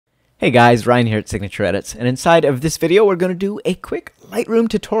Hey guys, Ryan here at Signature Edits, and inside of this video we're going to do a quick Lightroom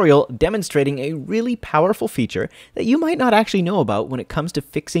tutorial demonstrating a really powerful feature that you might not actually know about when it comes to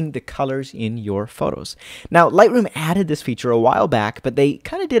fixing the colors in your photos. Now, Lightroom added this feature a while back, but they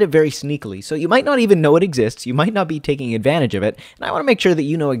kind of did it very sneakily, so you might not even know it exists, you might not be taking advantage of it, and I want to make sure that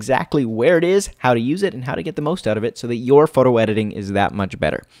you know exactly where it is, how to use it, and how to get the most out of it so that your photo editing is that much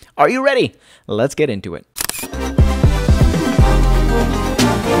better. Are you ready? Let's get into it.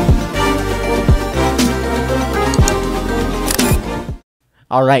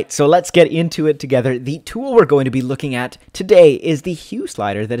 Alright, so let's get into it together. The tool we're going to be looking at today is the hue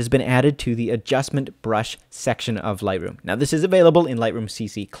slider that has been added to the adjustment brush section of Lightroom. Now this is available in Lightroom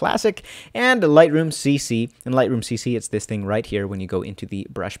CC Classic and Lightroom CC. In Lightroom CC, it's this thing right here when you go into the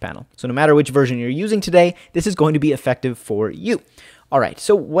brush panel. So no matter which version you're using today, this is going to be effective for you. Alright,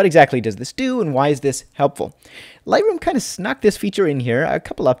 so what exactly does this do and why is this helpful? Lightroom kind of snuck this feature in here a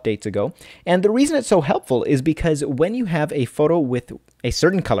couple updates ago, and the reason it's so helpful is because when you have a photo with a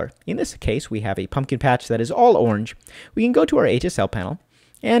certain color, in this case we have a pumpkin patch that is all orange, we can go to our HSL panel,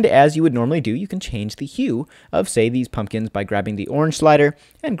 and as you would normally do, you can change the hue of, say, these pumpkins by grabbing the orange slider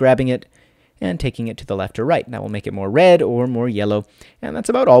and grabbing it and taking it to the left or right. That will make it more red or more yellow, and that's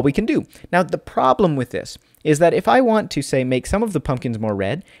about all we can do. Now, the problem with this is that if I want to, say, make some of the pumpkins more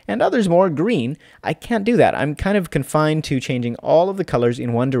red and others more green, I can't do that. I'm kind of confined to changing all of the colors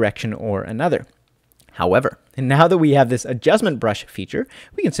in one direction or another. However, and now that we have this adjustment brush feature,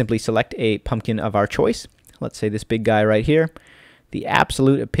 we can simply select a pumpkin of our choice. Let's say this big guy right here, the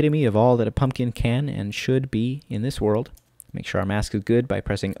absolute epitome of all that a pumpkin can and should be in this world. Make sure our mask is good by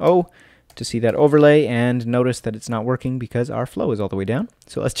pressing O to see that overlay, and notice that it's not working because our flow is all the way down.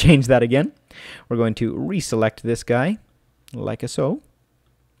 So let's change that again. We're going to reselect this guy like so.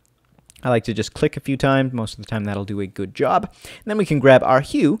 I like to just click a few times. Most of the time that'll do a good job. And then we can grab our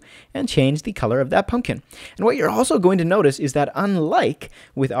hue and change the color of that pumpkin. And what you're also going to notice is that unlike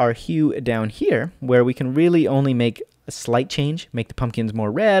with our hue down here, where we can really only make a slight change, make the pumpkins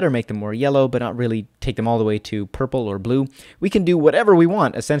more red or make them more yellow, but not really take them all the way to purple or blue, we can do whatever we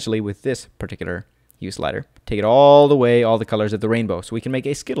want essentially with this particular hue slider. Take it all the way, all the colors of the rainbow. So we can make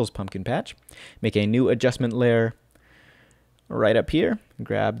a Skittles pumpkin patch, make a new adjustment layer right up here,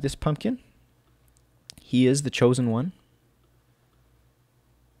 grab this pumpkin. He is the chosen one.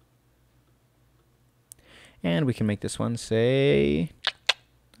 And we can make this one, say,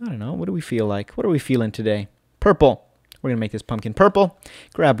 I don't know, what do we feel like? What are we feeling today? Purple. We're going to make this pumpkin purple.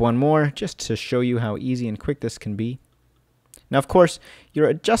 Grab one more just to show you how easy and quick this can be. Now, of course, your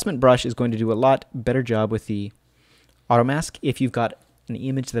adjustment brush is going to do a lot better job with the auto mask if you've got an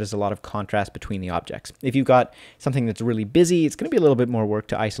image that has a lot of contrast between the objects. If you've got something that's really busy, it's going to be a little bit more work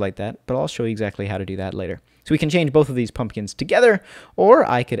to isolate that, but I'll show you exactly how to do that later. So we can change both of these pumpkins together, or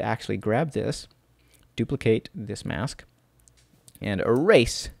I could actually grab this, duplicate this mask, and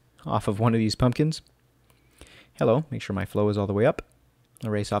erase off of one of these pumpkins. Hello, make sure my flow is all the way up.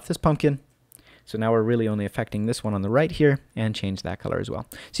 Erase off this pumpkin. So now we're really only affecting this one on the right here, and change that color as well.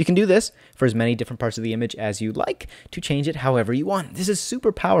 So you can do this for as many different parts of the image as you like to change it however you want. This is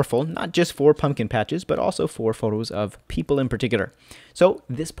super powerful, not just for pumpkin patches, but also for photos of people in particular. So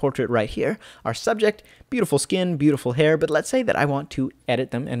this portrait right here, our subject, beautiful skin, beautiful hair, but let's say that I want to edit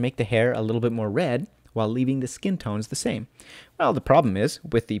them and make the hair a little bit more red while leaving the skin tones the same. Well, the problem is,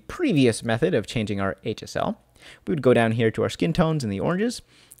 with the previous method of changing our HSL, we would go down here to our skin tones in the oranges,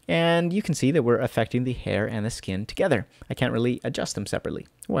 and you can see that we're affecting the hair and the skin together. I can't really adjust them separately.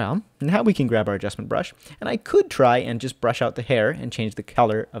 Well, now we can grab our adjustment brush, and I could try and just brush out the hair and change the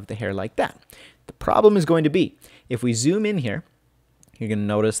color of the hair like that. The problem is going to be, if we zoom in here, you're going to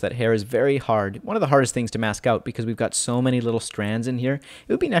notice that hair is very hard. One of the hardest things to mask out because we've got so many little strands in here.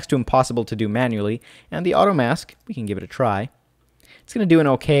 It would be next to impossible to do manually, and the auto mask, we can give it a try. It's going to do an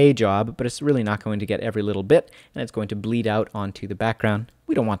okay job, but it's really not going to get every little bit, and it's going to bleed out onto the background.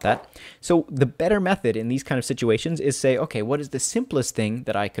 We don't want that. So the better method in these kind of situations is say, okay, what is the simplest thing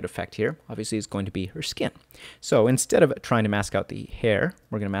that I could affect here? Obviously, it's going to be her skin. So instead of trying to mask out the hair,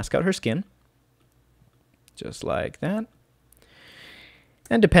 we're going to mask out her skin, just like that.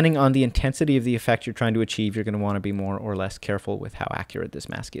 And depending on the intensity of the effect you're trying to achieve, you're going to want to be more or less careful with how accurate this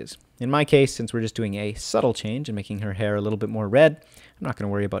mask is. In my case, since we're just doing a subtle change and making her hair a little bit more red, I'm not going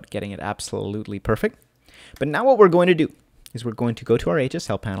to worry about getting it absolutely perfect. But now what we're going to do is we're going to go to our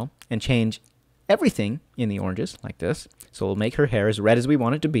HSL panel and change everything in the oranges like this. So we'll make her hair as red as we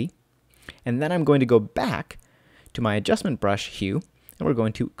want it to be. And then I'm going to go back to my adjustment brush hue, and we're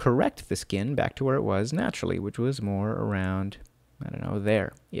going to correct the skin back to where it was naturally, which was more around, I don't know,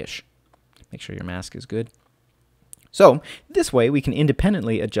 there-ish. Make sure your mask is good. So this way we can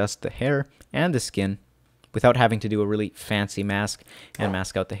independently adjust the hair and the skin without having to do a really fancy mask and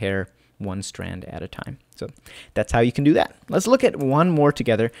mask out the hair one strand at a time. So that's how you can do that. Let's look at one more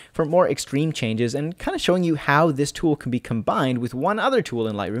together for more extreme changes and kind of showing you how this tool can be combined with one other tool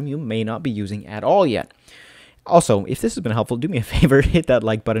in Lightroom you may not be using at all yet. Also, if this has been helpful, do me a favor, hit that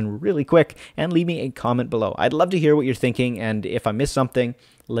like button really quick and leave me a comment below. I'd love to hear what you're thinking, and if I missed something,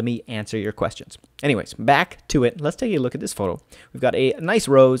 let me answer your questions. Anyways, back to it. Let's take a look at this photo. We've got a nice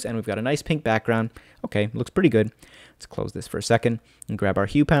rose and we've got a nice pink background. Okay, looks pretty good. Let's close this for a second and grab our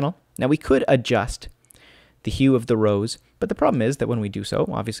hue panel. Now we could adjust the hue of the rose, but the problem is that when we do so,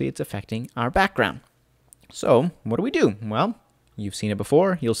 obviously it's affecting our background. So what do? Well, you've seen it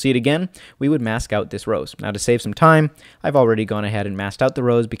before, you'll see it again. We would mask out this rose. Now to save some time, I've already gone ahead and masked out the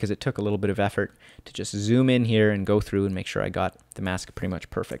rose because it took a little bit of effort to just zoom in here and go through and make sure I got the mask pretty much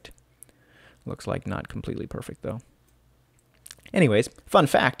perfect. Looks like not completely perfect though. Anyways, fun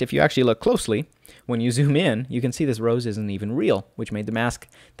fact, if you actually look closely, when you zoom in, you can see this rose isn't even real, which made the mask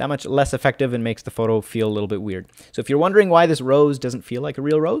that much less effective and makes the photo feel a little bit weird. So if you're wondering why this rose doesn't feel like a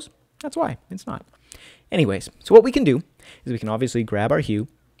real rose, that's why, it's not. Anyways, so what we can do is we can obviously grab our hue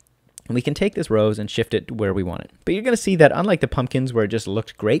and we can take this rose and shift it where we want it. But you're going to see that unlike the pumpkins where it just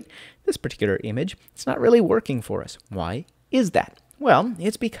looked great, this particular image, it's not really working for us. Why is that? Well,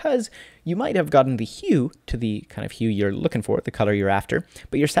 it's because you might have gotten the hue to the kind of hue you're looking for, the color you're after,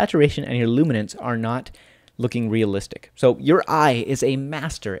 but your saturation and your luminance are not looking realistic. So your eye is a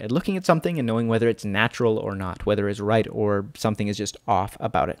master at looking at something and knowing whether it's natural or not, whether it's right or something is just off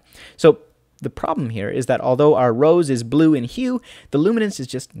about it. So the problem here is that although our rose is blue in hue, the luminance is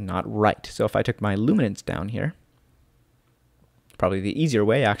just not right. So if I took my luminance down here, probably the easier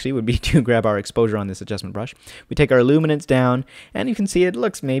way actually would be to grab our exposure on this adjustment brush. We take our luminance down and you can see it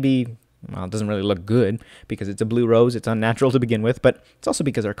looks maybe, well, it doesn't really look good because it's a blue rose. It's unnatural to begin with, but it's also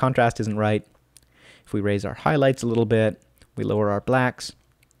because our contrast isn't right. If we raise our highlights a little bit, we lower our blacks.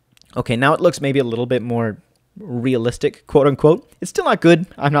 Okay, now it looks maybe a little bit more realistic, quote unquote. It's still not good.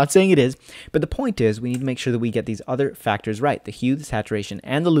 I'm not saying it is, but the point is we need to make sure that we get these other factors right. The hue, the saturation,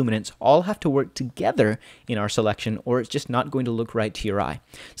 and the luminance all have to work together in our selection or it's just not going to look right to your eye.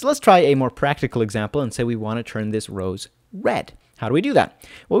 So let's try a more practical example and say we want to turn this rose red. How do we do that?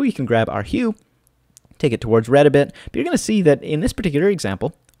 Well, we can grab our hue, take it towards red a bit, but you're going to see that in this particular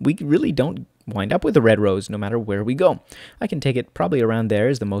example, we really don't wind up with a red rose no matter where we go. I can take it probably around there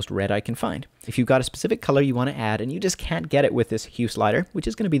is the most red I can find. If you've got a specific color you want to add and you just can't get it with this hue slider, which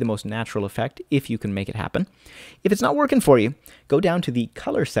is going to be the most natural effect if you can make it happen. If it's not working for you, go down to the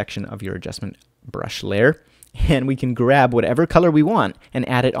color section of your adjustment brush layer and we can grab whatever color we want and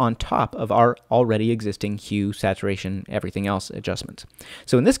add it on top of our already existing hue, saturation, everything else adjustments.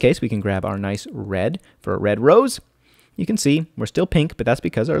 So in this case, we can grab our nice red for a red rose. You can see we're still pink, but that's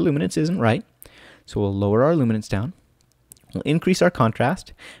because our luminance isn't right. So we'll lower our luminance down. We'll increase our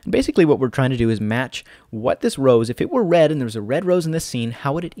contrast. And basically what we're trying to do is match what this rose, if it were red and there was a red rose in this scene,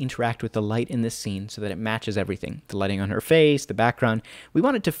 how would it interact with the light in this scene so that it matches everything? The lighting on her face, the background. We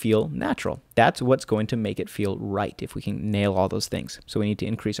want it to feel natural. That's what's going to make it feel right if we can nail all those things. So we need to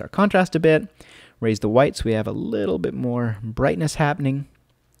increase our contrast a bit, raise the white so we have a little bit more brightness happening,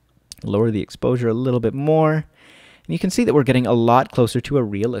 lower the exposure a little bit more. And you can see that we're getting a lot closer to a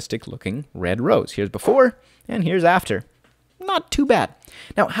realistic looking red rose. Here's before and here's after. Not too bad.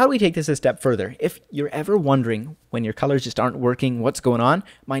 Now, how do we take this a step further? If you're ever wondering when your colors just aren't working, what's going on,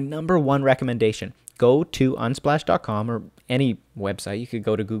 my #1 recommendation, go to unsplash.com or any website. You could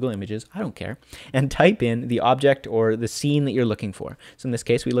go to Google Images, I don't care, and type in the object or the scene that you're looking for. So in this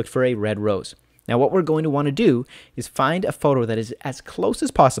case, we looked for a red rose. Now what we're going to want to do is find a photo that is as close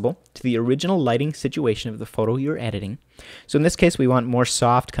as possible to the original lighting situation of the photo you're editing. So in this case, we want more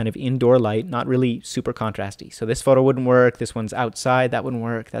soft kind of indoor light, not really super contrasty. So this photo wouldn't work. This one's outside. That wouldn't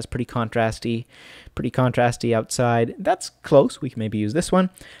work. That's pretty contrasty outside. That's close. We can maybe use this one.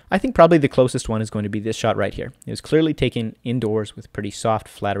 I think probably the closest one is going to be this shot right here. It was clearly taken indoors with pretty soft,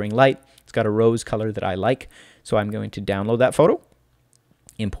 flattering light. It's got a rose color that I like. So I'm going to download that photo,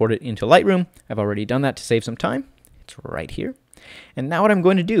 import it into Lightroom. I've already done that to save some time. It's right here. And now what I'm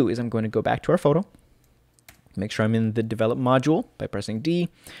going to do is I'm going to go back to our photo, make sure I'm in the develop module by pressing D,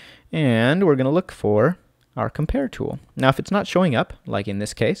 and we're going to look for our compare tool. Now if it's not showing up, like in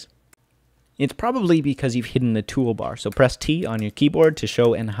this case, it's probably because you've hidden the toolbar. So press T on your keyboard to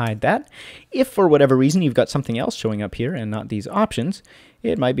show and hide that. If for whatever reason you've got something else showing up here and not these options,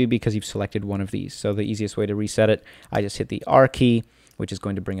 it might be because you've selected one of these. So the easiest way to reset it, I just hit the R key, which is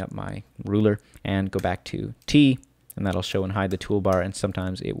going to bring up my ruler, and go back to T, and that'll show and hide the toolbar, and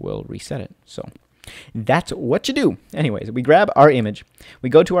sometimes it will reset it. So that's what you do. Anyways, we grab our image. We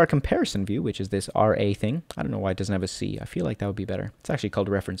go to our comparison view, which is this RA thing. I don't know why it doesn't have a C. I feel like that would be better. It's actually called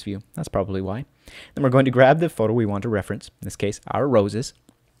reference view. That's probably why. Then we're going to grab the photo we want to reference, in this case, our roses.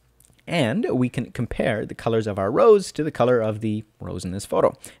 And we can compare the colors of our rose to the color of the rose in this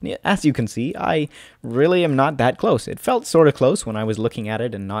photo. And as you can see, I really am not that close. It felt sort of close when I was looking at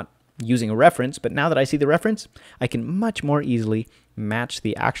it and not using a reference, but now that I see the reference, I can much more easily match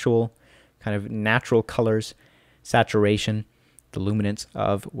the actual kind of natural colors, saturation, the luminance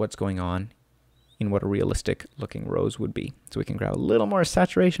of what's going on in what a realistic looking rose would be. So we can grab a little more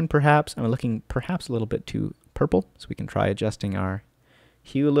saturation perhaps. I'm looking perhaps a little bit too purple, so we can try adjusting our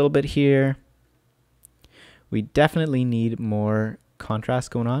hue a little bit here. We definitely need more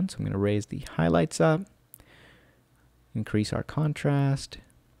contrast going on, so I'm going to raise the highlights up, increase our contrast,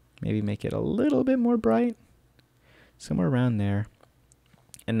 maybe make it a little bit more bright, somewhere around there.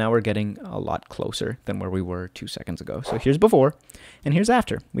 And now we're getting a lot closer than where we were 2 seconds ago. So here's before and here's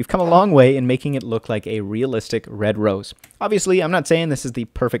after. We've come a long way in making it look like a realistic red rose. Obviously, I'm not saying this is the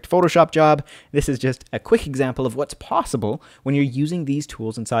perfect Photoshop job. This is just a quick example of what's possible when you're using these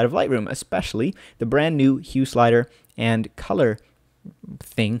tools inside of Lightroom, especially the brand new hue slider and color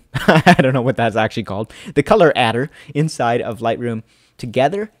thing. I don't know what that's actually called. The color adder inside of Lightroom.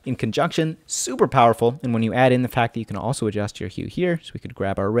 Together, in conjunction, super powerful. And when you add in the fact that you can also adjust your hue here, so we could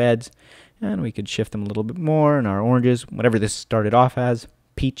grab our reds and we could shift them a little bit more, and our oranges, whatever this started off as,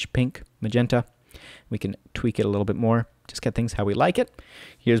 peach, pink, magenta, we can tweak it a little bit more, just get things how we like it.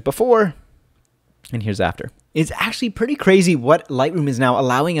 Here's before and here's after. It's actually pretty crazy what Lightroom is now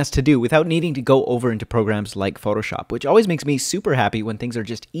allowing us to do without needing to go over into programs like Photoshop, which always makes me super happy when things are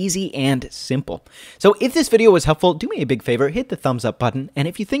just easy and simple. So if this video was helpful, do me a big favor, hit the thumbs up button. And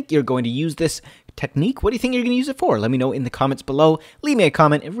if you think you're going to use this technique, what do you think you're going to use it for? Let me know in the comments below. Leave me a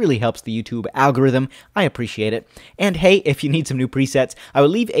comment. It really helps the YouTube algorithm. I appreciate it. And hey, if you need some new presets, I will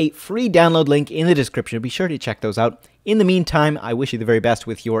leave a free download link in the description. Be sure to check those out. In the meantime, I wish you the very best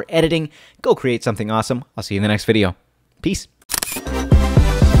with your editing. Go create something awesome. I'll see you in the next video. Peace.